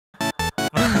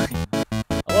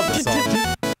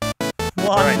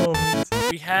One moment.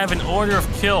 We have an order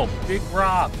of kill. Big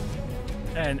Rob.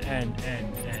 And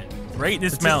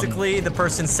Greatness Mountain. Statistically, the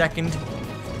person second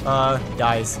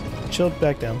dies. Chill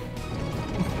back down.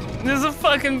 There's a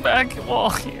fucking back wall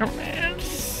here, man.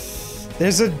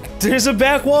 There's a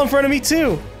back wall in front of me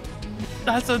too.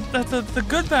 That's the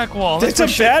good back wall. That's a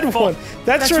bad one.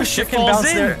 That's where shit falls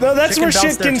in. No, that's where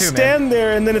shit can stand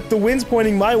there, and then if the wind's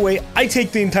pointing my way, I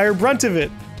take the entire brunt of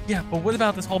it. Yeah, but what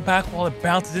about this whole back wall that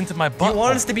bounces into my butt? You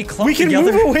want us to be clumped We can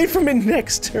together? move away from it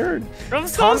next turn. I'm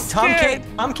so scared.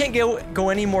 Tom can't go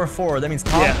any more forward. That means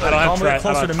Tom, Yeah, I don't have Tom track-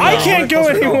 closer to me. I can't go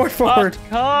any more forward.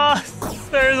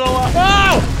 There's a lot.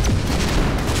 Oh!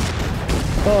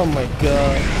 Oh my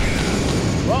god.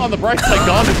 Well, on the bright side,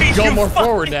 GaLm is going more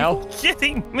forward now.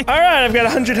 Kidding me? All right, I've got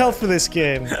 100 health for this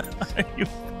game. Are you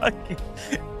fucking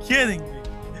kidding me?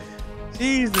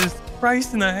 Jesus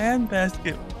Christ in a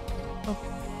handbasket. What the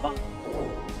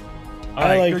fuck?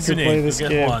 I like to play this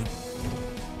game. One.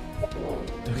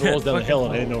 It rolls down the hill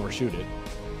and I didn't overshoot it.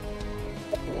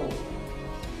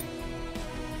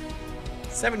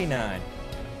 79.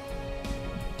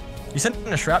 You sent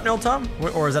in a shrapnel, Tom?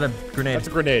 Or is that a grenade? That's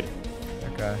a grenade.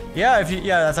 Okay. Yeah,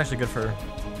 that's actually good for.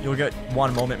 You'll get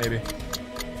one moment maybe.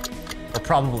 Or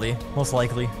probably, most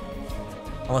likely.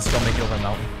 Unless you don't make it over a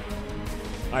mountain.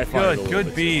 I find it a little Good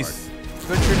bit bees.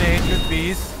 Good grenade, good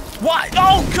bees. What?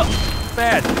 Oh,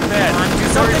 bad. Do Very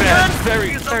something bad. good.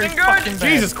 Very Do something good. fucking bad.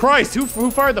 Jesus Christ, who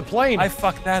fired the plane? I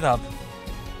fucked that up.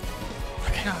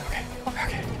 Okay.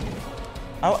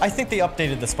 I think they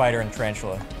updated the spider and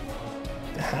tarantula.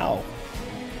 How?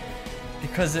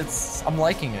 Because I'm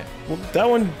liking it. Well, that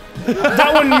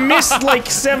one missed like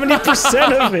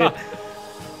 70% of it.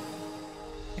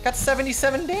 It got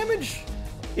 77 damage.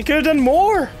 You could have done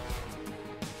more.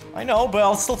 I know, but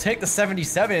I'll still take the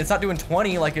 77. It's not doing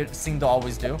 20 like it seemed to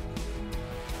always do.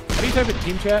 How do you type in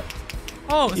team chat?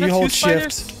 Oh, is You that hold two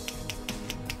spiders? shift.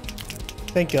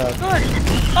 Thank God. Good.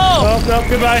 Oh, Oh no,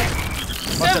 goodbye.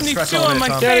 72 on my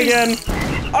Dead face. again.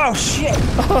 Oh shit!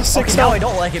 Oh, 6 Okay, now I health.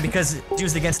 don't like it because it's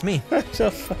used against me.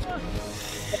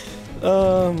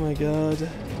 Oh my God.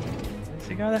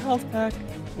 She got a health pack.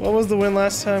 What was the win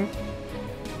last time?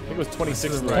 I think it was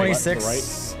 26 to the 26.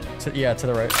 right. Yeah, to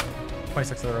the right.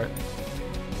 26 to the right.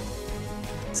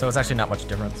 So it's actually not much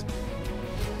difference.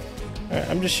 Alright,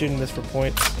 I'm just shooting this for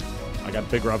points. I got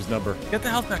Big Rob's number. Get the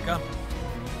health pack up.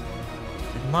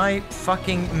 My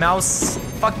fucking mouse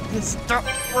fucking stop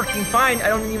working fine. I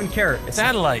don't even care. It's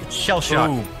Satellite.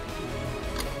 ShellShock. Ooh.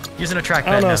 Using a trackpad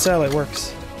I don't know, now. satellite works.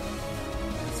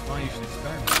 That's why you should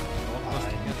experiment. All close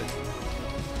together.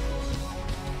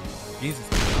 Jesus.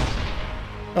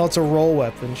 Oh, it's a roll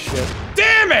weapon, shit.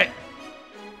 Damn it!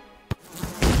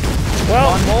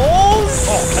 Well,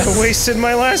 Oh, I wasted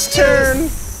my last turn.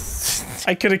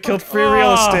 I could have killed free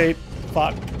real estate.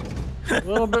 Fuck. A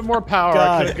little bit more power God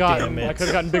I could have gotten. damn it. I could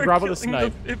have gotten Big Rob with a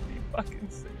snipe. 50 fucking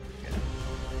six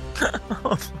again.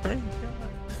 Oh my god.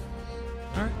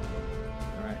 Alright.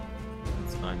 Alright.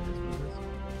 That's fine.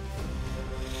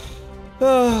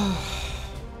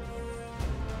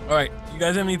 Alright, you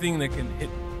guys have anything that can hit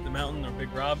the mountain or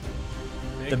Big Rob?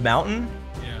 the mountain?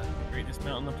 Yeah, the greatest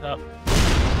mountain up top.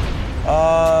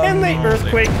 And they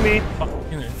earthquake me.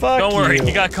 Fuck Don't worry, you.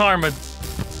 you got karma.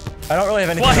 I don't really have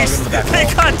anything Twice. else in the back They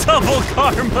wall. got double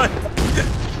karma.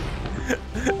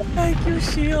 Thank you,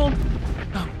 shield.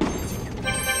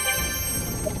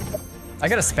 I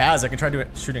got a spaz. I can try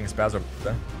shooting a spaz over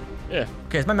there. Yeah.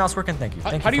 Okay, is my mouse working? Thank you.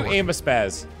 Thank How you do for you aim a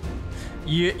spaz?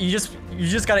 You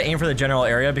just gotta aim for the general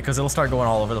area because it'll start going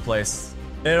all over the place.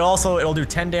 It'll do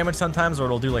 10 damage sometimes, or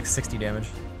it'll do like 60 damage.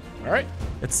 All right.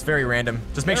 It's very random.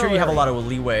 Just make sure you have a lot of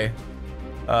leeway,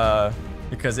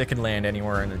 because it can land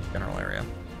anywhere in the general area.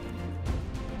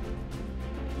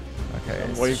 Okay.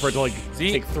 I'm waiting for it to like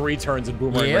take 3 turns and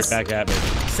boomerang right back at me.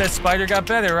 Said spider got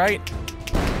better, right?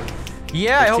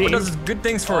 Yeah, I hope it 15. does good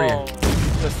things for you.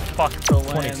 Just fuck the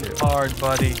land 22. hard,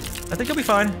 buddy. I think you'll be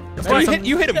fine.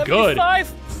 You hit him good.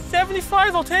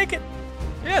 75, I'll take it.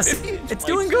 Yes, it's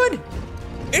doing good.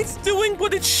 It's doing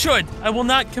what it should. I will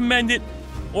not commend it,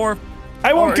 or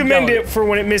I won't or commend yell it for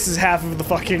when it misses half of the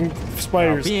fucking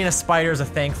spiders. Being a spider is a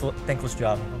thankless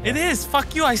job. It is.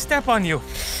 Fuck you. I step on you.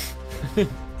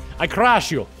 I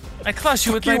crush you. I crush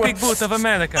you with my big boot of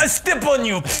America. I step on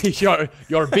you.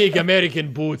 your big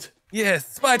American boot. Yes,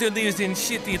 spider lives in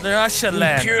shitty Russia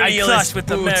land. I Imperialist crush with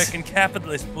the boot. American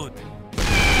capitalist boot.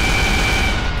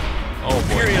 Oh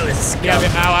boy. Imperialist. Yeah, I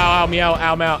mean, ow, meow,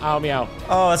 ow, meow, ow, meow.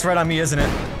 Oh, that's right on me, isn't it?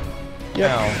 Yep.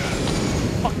 Ow.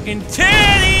 Fucking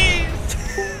titties!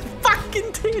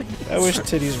 Fucking titties. I wish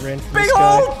titties ran from Big the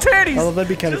sky. old titties. Although that'd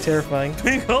be kind of terrifying.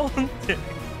 Big old titties.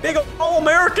 Big old all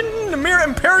American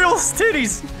imperialist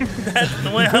titties. That's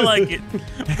the way I like it.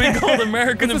 Big old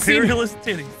American What's the scene? imperialist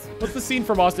titties. What's the scene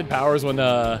from Austin Powers when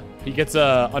he gets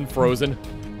unfrozen?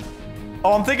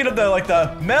 Oh, I'm thinking of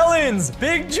the melons,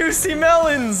 big juicy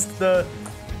melons. The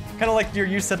kind of like your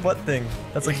you said what thing.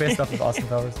 That's like based off of Austin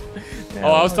Powers.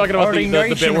 Oh, I was talking about the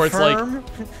bit where it's like,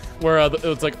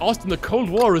 it's like, Austin, the Cold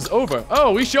War is over.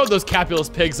 Oh, we showed those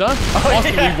capitalist pigs, huh? Oh,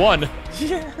 Austin, yeah. we won.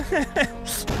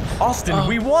 Austin,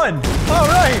 we won. All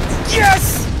right.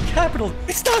 Yes! Capital.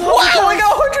 It's not Wow, over. I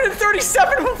got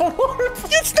 137 before.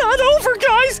 It's not over,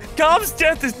 guys. GaLm's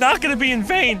death is not going to be in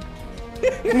vain.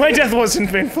 My death wasn't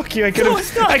in vain. Fuck you. I could No,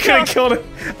 it's not, have killed him.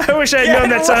 I wish I had known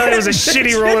that Silent was a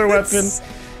shitty roller weapon.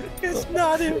 It's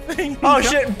not in vain. Oh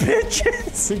shit,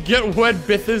 bitches. Get wet,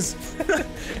 bitches.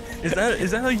 Is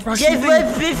that like Russian thing?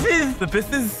 bitches. The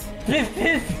bitches?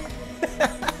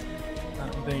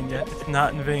 Not in vain yet. It's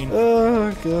not in vain.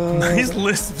 Oh god. Nice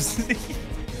lisps.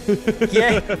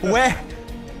 Get wet,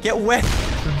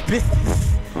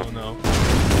 bitches. Oh no.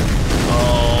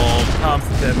 Oh, Tom's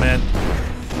dead, man.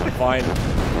 Fine.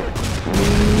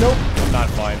 Nope. Not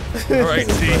fine. All right,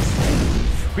 see.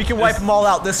 We can wipe them all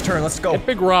out this turn. Let's go. Get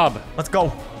Big Rob. Let's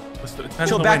go.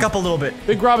 Chill, back up a little bit.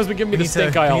 Big Rob has been giving me the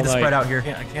stink eye we all need to night. spread out here.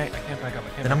 I can't back up.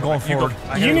 Then I'm going forward.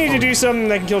 You need to do something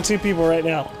that can kill 2 people right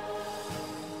now.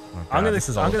 I'm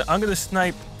gonna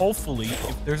snipe. Hopefully,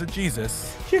 if there's a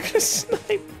Jesus, You're gonna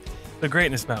snipe. the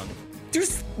Greatness Mountain. Do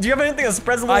you have anything that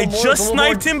spreads a little I more? just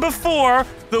sniped him before.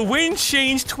 The wind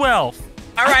changed 12.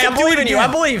 All right, can I do believe it in you. again.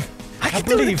 I believe. I can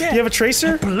do it Do you again. have a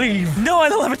tracer? Believe. No, I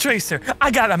don't have a tracer. I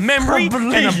got a memory and a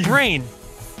believe. brain.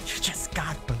 You just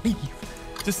gotta believe.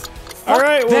 Just.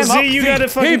 Alright, well, them up, Z, you Z. gotta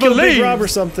fucking kill Big Rob or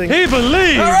something. He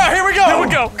believes. All right, here we go. Here we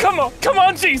go. Come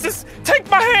on, Jesus. Take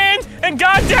my hand and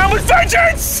God down with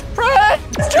vengeance.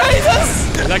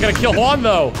 Jesus! Is that gonna kill Juan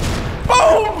though?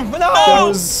 Boom! No! That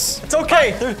was... It's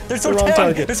okay. They're so The wrong tiny.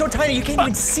 target. They're so tiny. You can't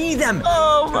even see them.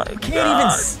 Oh my You can't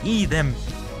even see them.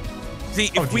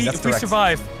 See, Oh, if geez, we that's if we direct.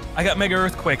 survive, I got Mega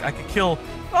Earthquake. I could kill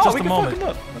Oh, just we a can moment.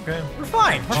 fuck them up. Okay, we're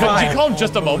fine. We're Did you fine. call him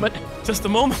just a moment? Just a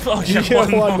moment. Oh yeah, Yeah,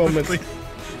 one moment. please.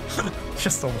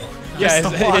 Just a Yeah,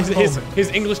 just a one moment. his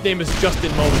English name is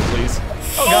Justin Moment, please.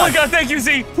 Oh my God! Thank you,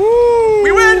 Z. Woo!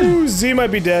 We win! Z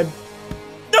might be dead.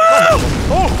 No!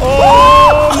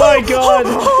 Oh my god!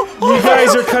 You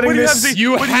guys are cutting What do you have, this. Z?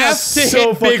 You What do you have have? to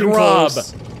So hit Big fucking Rob.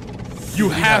 close. You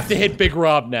have to hit Big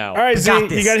Rob now. Alright, Z, got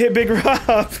this. you gotta hit Big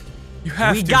Rob. You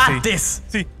have We to. got Z. this.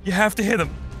 Z, you have to hit him.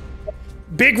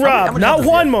 Big how Rob, many not health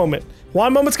one does moment.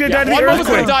 One moment's gonna Yeah, die to one the moment's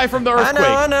gonna earthquake. die from the I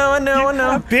earthquake.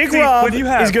 know. Big Z, Rob what do you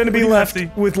have? is gonna be What do you have, left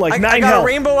Z? with like I 9 got health. a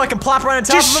rainbow I can plop right on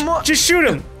top of them. Just shoot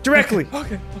him directly.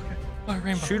 Okay. Oh,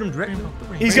 rainbow. Shoot him directly.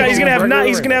 He's gonna have Rainbow.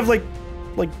 he's gonna have like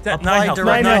That Apply 9 health.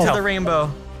 directly 9 to health. the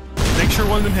rainbow. Make sure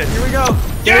one of them hit. Here we go.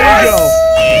 there you go.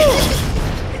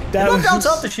 That Don't bounce was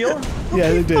off the shield. yeah,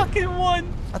 they did. Fucking one.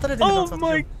 I thought it didn't Oh bounce off the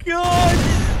my shield. god.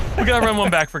 We gotta run one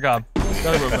back for GaLm.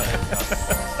 Gotta run back.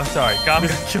 I'm sorry. GaLm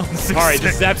got killed in 6 Alright,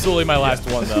 this is absolutely my last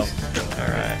one though.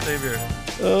 Alright, Savior.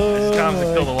 Oh GaLm's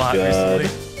been killed a lot my God.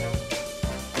 recently.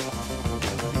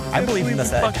 I believe in this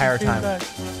that entire time.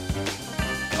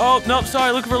 Oh, no,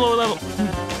 sorry, looking for a lower level.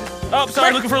 Oh,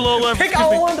 sorry, looking for a lower level. Pick. Excuse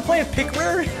I me. wanted to play a pick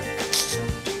where.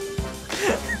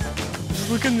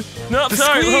 Looking. No,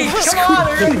 sorry. Squeak. Come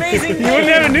on, they're amazing You wouldn't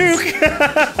have a names. nuke.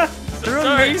 They're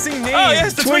Sorry. amazing names. Oh,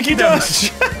 yes, the Twinkie Twinkie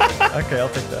Dodge. Dodge. Okay, I'll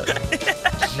take that.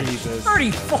 Jesus.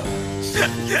 34.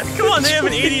 Come on, they have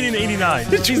an 80 and an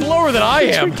 89. She's lower than I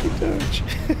am.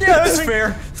 Yeah, that's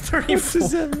fair.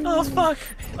 34. Oh, fuck.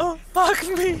 Oh, fuck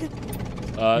me.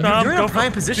 Tom, You're in go a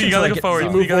prime position. You to, gotta like, go forward.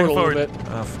 get- You gotta go forward a forward. little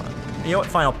bit. Oh, fuck. You know what?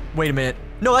 Fine. Wait a minute.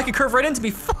 No, that could curve right into me.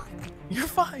 Fuck. You're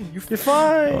fine. You're You're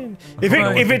fine. If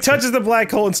fine. it touches the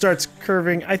black hole and starts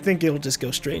curving, I think it'll just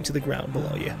go straight into the ground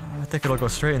below you. I think it'll go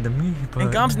straight into me. But...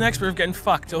 And GaLm's an expert of getting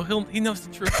fucked, so he knows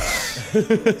the truth.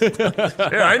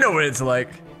 Yeah, I know what it's like.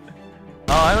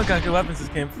 Oh, I don't got good weapons this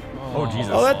game. Oh, Jesus.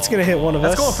 Oh, that's gonna hit one of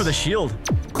That's us. going for the shield.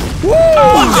 Woo!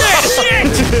 Shit!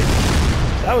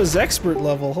 That was expert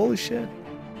level. Holy shit.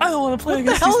 I don't want to play What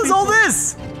the against hell these is all people.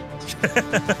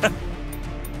 this?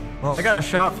 Well, I got a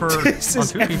shot for This on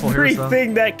is 2 people here, so.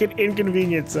 everything that can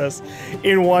inconvenience us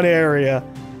in one area.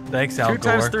 Thanks, Al 2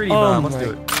 times Gore. 3 Oh bomb. my Let's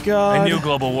do it. god. I knew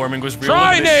global warming was real. Look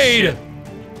at this Trinade! shit.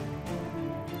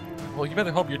 Well, you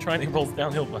better hope your trinade rolls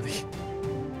downhill, buddy.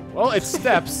 Well, it's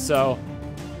steps, so.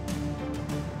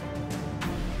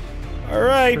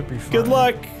 Alright, Should be good fine.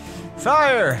 luck.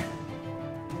 Fire!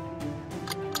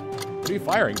 What are you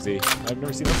firing, Z? I've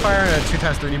never seen this. Fire a 2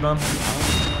 times 3 bomb.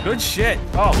 Good shit.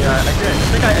 Oh, yeah, I did. I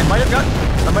think I might have got.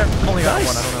 I might have only got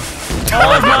one. I don't know.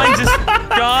 All of mine just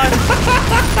gone.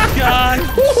 Gone.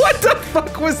 What the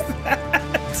fuck was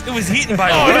that? It was eaten by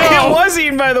the Oh, world. it was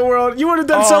eaten by the world. You would have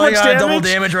done so much damage. Double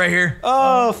damage right here.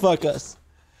 Oh, fuck us.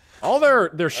 All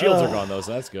their shields are gone though,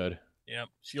 so that's good. Yep,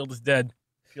 shield is dead.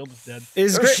 Shield is dead.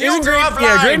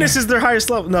 Yeah, greatness is their highest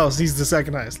level. No, he's the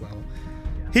second highest level.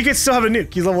 He could still have a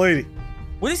nuke. He's level 80.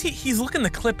 What is he? He's looking to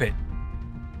clip it.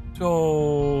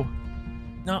 So,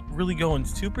 not really going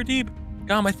super deep.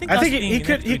 GaLm, I think he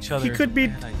could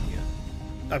be.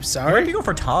 I'm sorry. Why do you go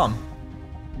for Tom?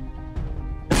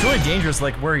 It's really dangerous,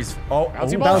 like where he's.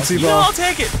 Bouncy ball. No, I'll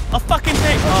take it. I'll fucking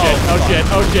take it.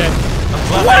 Oh shit.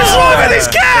 What is wrong with these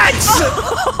cats?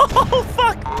 Oh,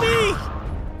 fuck me.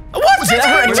 What's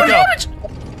that?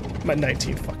 damage? My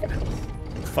 19 fucking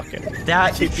health. Fucking.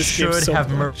 That hate this game should so have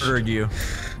much. murdered you.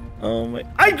 Oh my.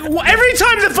 Every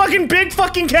time the fucking big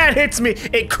fucking cat hits me,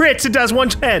 it crits. It does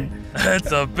 110.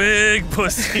 That's a big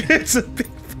pussy. It's a big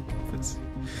pussy.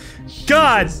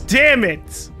 God damn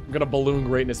it. I'm gonna balloon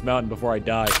Greatness Mountain before I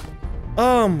die.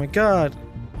 Oh my god.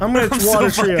 I'm gonna I'm water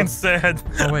so trio. fucking sad.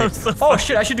 Oh wait. So Oh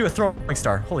shit! I should do a throwing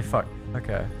star. Holy fuck.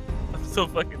 Okay. I'm so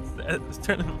fucking sad. This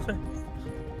tournament.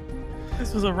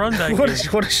 This was a run back. What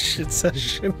a shit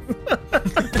session.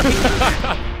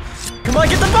 Come on,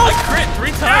 get the ball! Crit 3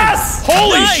 times. Yes!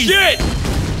 Holy Nice! shit!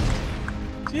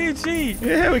 GG.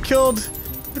 Yeah, we killed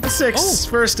the 6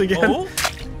 first again. Oh.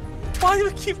 Why do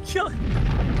you keep killing?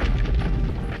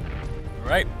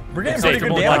 Right. We're getting pretty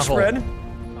good damage spread.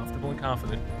 Comfortable and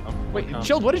confident. Wait,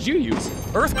 Chilled, what did you use?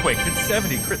 Earthquake, hit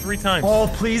 70, crit 3 times. Oh,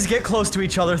 please get close to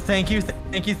each other. Thank you,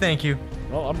 thank you.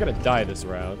 Well, I'm gonna die this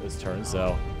turn,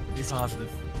 so. Be positive.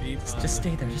 Just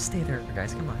stay there,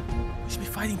 guys. Come on. We should be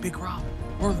fighting Big Rob.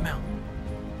 Or the mountain.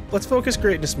 Let's focus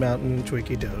Greatness Mountain,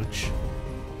 Twinkie Doge.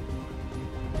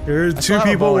 There's I 2 still have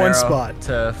a people, bow and 1 arrow spot.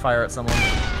 to fire at someone.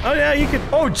 Oh yeah, you could.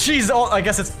 Oh jeez. Oh, I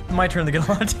guess it's my turn to get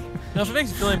on. Now, if it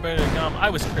makes you feel any better than GaLm, I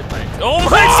was crit by Oh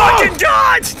my fucking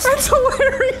god! That's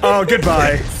hilarious. Oh,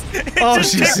 goodbye. Oh,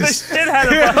 just Jesus. kicked the shit out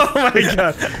of us. Oh my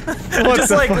god. What just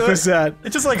the like fuck was that? It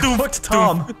just like hooked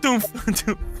Tom. Doom.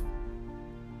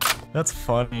 That's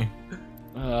funny.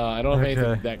 I don't have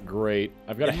anything that great.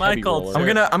 I've got a heavy Michael,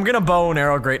 roller. I'm gonna bow and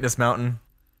arrow Greatness Mountain.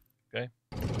 Okay.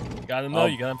 You got him though?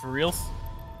 You got him for reals?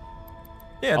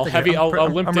 Yeah, I'll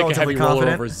limp I'm take a heavy roller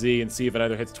confident. over Z and see if it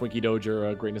either hits Twinkie Doge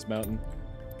or Greatness Mountain.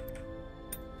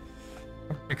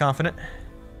 I'm pretty confident.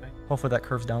 Hopefully that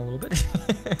curves down a little bit.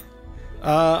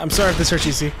 I'm sorry if this hurts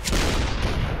you, C.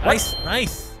 Nice.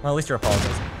 Well, at least you're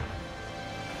apologizing.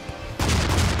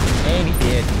 And he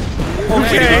did.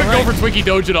 Okay, we didn't go for Twinkie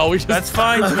Doge at all. We just That's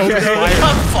fine. Okay.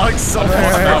 I'm fucked so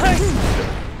Alright.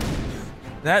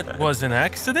 That was an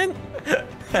accident?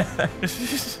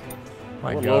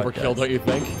 My a little overkill, don't you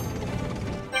think?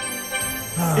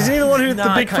 Isn't he the one who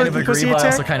the big kind of agree, pussy but I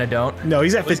attack? also kind of don't. No,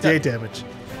 he's at 58 damage.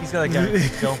 He's got a guy.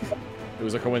 Kill. It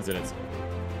was a coincidence.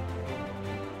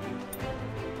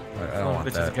 I don't want Bitch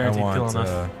is that. I guaranteed want killing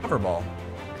us. hover ball.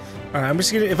 Alright, I'm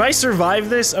just gonna. If I survive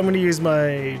this, I'm gonna use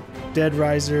my Dead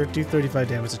Riser, do 35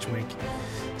 damage to Twink.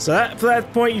 So for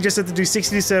that point, you just have to do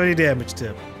 60 to 70 damage to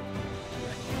him.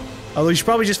 Although you should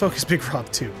probably just focus Big Rob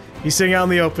too. He's sitting out in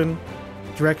the open,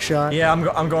 direct shot. Yeah,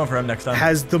 I'm going for him next time.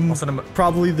 Has the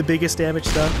probably the biggest damage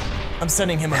stuff. I'm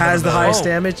sending him. Has the highest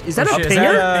damage. Is that a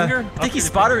pinger? I think he's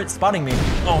spotting me.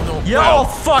 Oh no. Yo, Wow.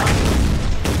 fuck!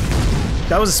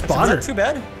 That was a spotter. Was that too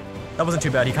bad? That wasn't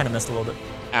too bad. He kind of missed a little bit.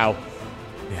 Ow.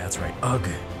 Yeah, that's right. Ugh.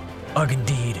 Ugh,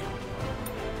 indeed.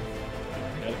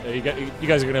 You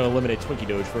guys are gonna eliminate Twinkie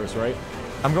Doge first, right?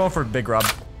 I'm going for Big Rob.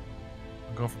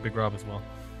 I'm going for Big Rob as well.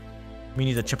 We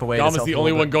need to chip away. GaLm is the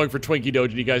only one going for Twinkie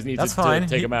Doge, and you guys need to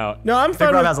take him out. No, I'm fine.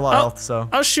 Big Rob has a lot of health, so.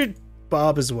 I'll shoot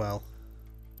Bob as well.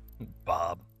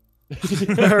 Bob.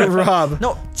 Or Rob.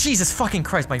 No, Jesus fucking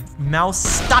Christ, my mouse.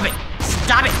 Stop it!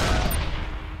 Stop it!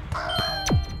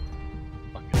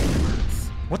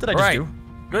 What did I just do?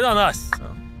 Good on us.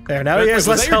 There, now he has was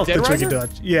less that your health than Dead Twinkie Riser?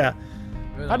 Dodge. Yeah.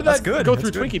 How did That's that good. go That's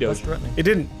through good. Twinkie Doge? That's threatening. It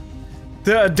didn't.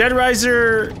 The Dead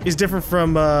Riser is different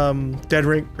from Dead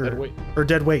Ring or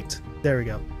Dead Weight. There we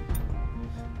go.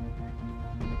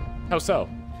 How so?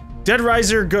 Dead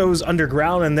Riser goes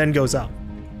underground and then goes up.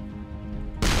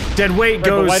 Dead Weight Right,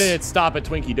 goes. but why did it stop at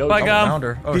Twinkie Doge? Bye, GaLm.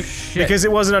 Founder. Oh shit. Because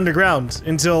it wasn't underground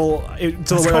until it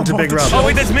went on to Big Rob. Oh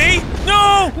wait, that's me?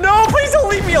 No! No, please don't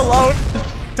leave me alone.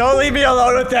 Don't leave me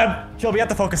alone with them. Kill, we have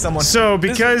to focus someone. So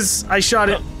because I shot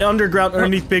it underground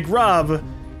underneath Big Rob, Who do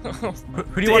you want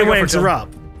it to go went for, to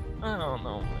Rob. I don't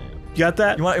know, man. You got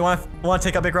that? You want to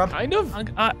take out Big Rob? Kind of.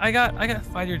 I got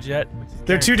fighter jet. Which is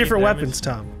They're two guaranteed different damage. weapons,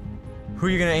 Tom. Who are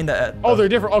you gonna aim that at? Oh, they're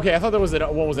different. Okay, I thought that was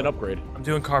one was an upgrade. I'm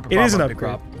doing carpet. It bomb is an on Big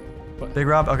upgrade. Rob. Big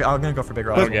Rob? Okay, I'm gonna go for Big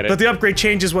Rob. But, get it. but the upgrade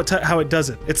changes how it does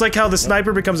it. It's like how the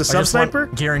sniper becomes a I just want sub-sniper.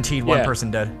 guaranteed one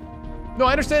person dead. No,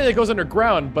 I understand it goes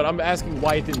underground, but I'm asking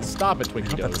why it didn't stop at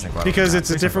Twinkie Doge. Because it's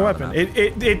a different weapon.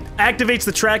 It activates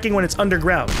the tracking when it's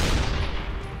underground.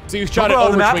 So you shot it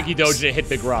over Twinkie Doge and it hit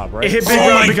Big Rob, right? It hit Big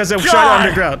Rob because it shot it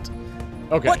underground.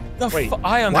 Okay. What the Wait.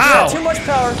 I understand. Wow. Too much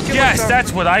power. Yes,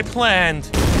 that's what I planned.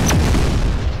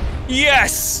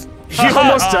 Yes! He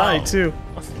almost died too.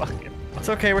 It's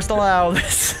okay, we're still out.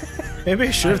 Maybe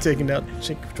I should have taken down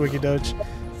Twinkie Doge.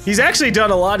 He's actually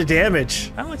done a lot of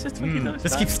damage. How much is Twinkie Doge?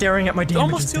 Just keep staring at my damage.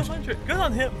 Almost instead. 200. Good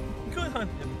on him. Good on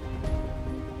him.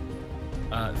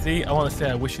 Z, I want to say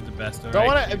I wish you the best. All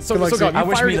right? So, Good luck, so Zeke. you I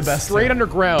wish fired me it the best, straight too.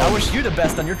 underground. I wish you the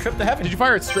best on your trip to heaven. Did you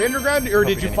fire it straight underground, or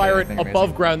did you fire it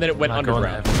above ground, then it went I'm going to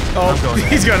underground? heaven. Oh,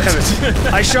 he's going to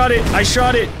heaven. I shot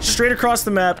it straight across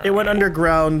the map. It went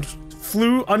underground,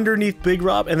 flew underneath Big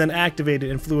Rob, and then activated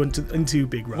and flew into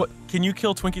Big Rob. What? Can you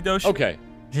kill Twinkie Doge? Okay.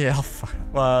 Yeah,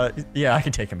 yeah, I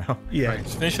can take him out. Yeah. Right,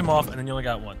 just finish him off, and then you only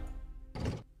got one.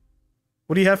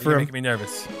 What do you have for You're him? making me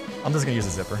nervous. I'm just gonna use a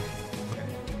zipper.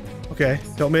 Okay,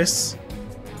 don't miss.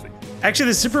 Actually,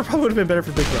 the zipper probably would have been better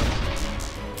for Big Rob. I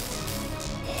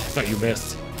thought you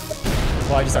missed.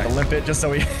 Well, I just had to limp it just so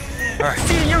we. Alright.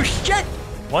 See you shit.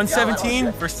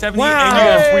 117 for 70, Wow. and you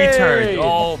have Hey! 3 turns.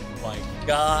 Oh my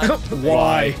god.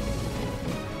 Why?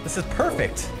 This is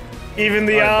perfect. Even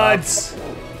the Alright, Bob. odds.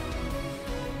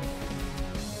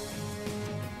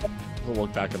 We'll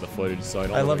look back at the footage so I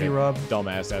don't I look love like you, a Rob.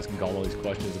 dumbass asking GaLm all these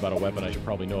questions about a weapon I should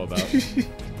probably know about.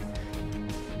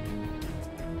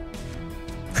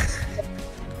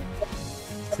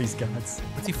 Please, gods.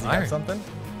 What's he Got firing? something?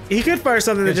 He could fire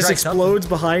something that Could just strike something. explodes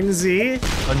behind Z. A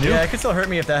nuke? Yeah, it could still hurt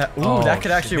me if that. Ooh, Oh, that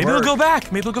could actually Maybe work. it'll go back.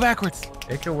 Maybe it'll go backwards.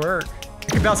 It could work.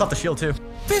 It could bounce off the shield too.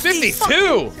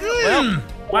 52! Well,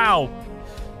 wow.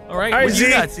 All right, All right, what do you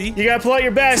got, Z. Z? You gotta pull out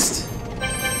your best.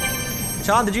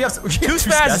 John, did you have 2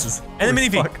 spazzes. And a Holy mini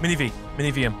V. fuck. Mini V.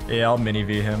 Mini V him. Yeah, I'll mini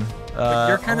V him.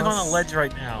 You're kind of on a ledge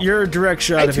right now. You're a direct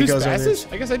shot if he goes on spazzes?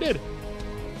 it. I guess I did.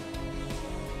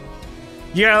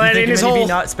 You gotta land in his mini V hole.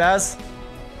 not spaz?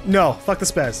 No, fuck the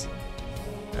spaz.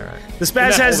 Alright. The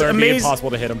spaz has It'd be amazing. impossible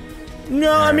to hit him.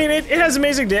 No, I mean it has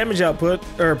amazing damage output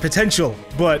or potential,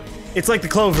 but it's like the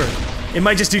clover. It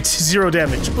might just do 0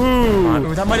 damage.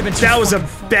 Ooh, That might have been too that was a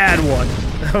fucking- bad one.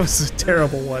 That was a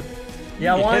terrible one.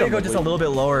 Yeah, I You wanted hit to him, go but just a we- little bit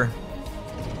lower.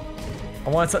 I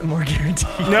wanted something more guaranteed.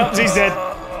 No, he's dead.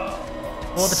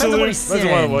 Well, it depends on what he Depends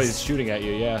on what sends. he's shooting at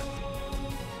you, yeah.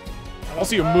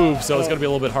 Also, you move, so it's gonna be a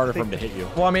little bit harder for him to hit you.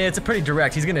 Well, I mean, it's a pretty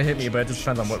direct. He's gonna hit me, but it just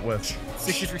depends on what with.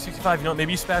 63, 65. You know what?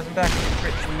 Maybe you spaz him back.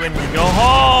 We win. We go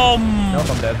home. Nope,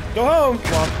 I'm dead. Go home.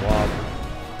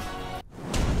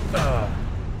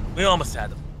 We almost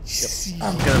had him.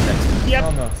 I'm good at that. Yep.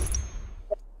 Almost.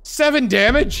 7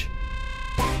 damage?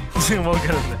 We'll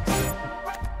get him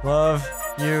next. Love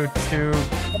you too,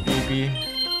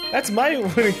 BB. That's my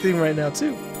winning theme right now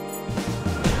too.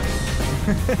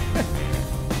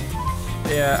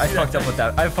 Yeah, I fucked up with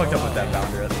that. I fucked up with that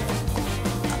boundary.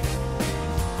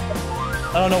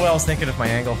 I don't know what I was thinking of my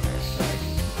angle.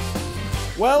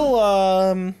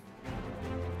 Well,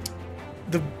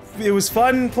 it was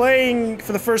fun playing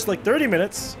for the first like 30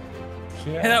 minutes,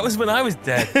 And that was when I was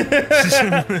dead.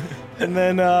 and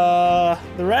then the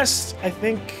rest, I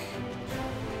think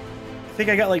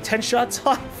I got like 10 shots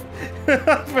off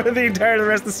for the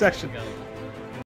rest of the session.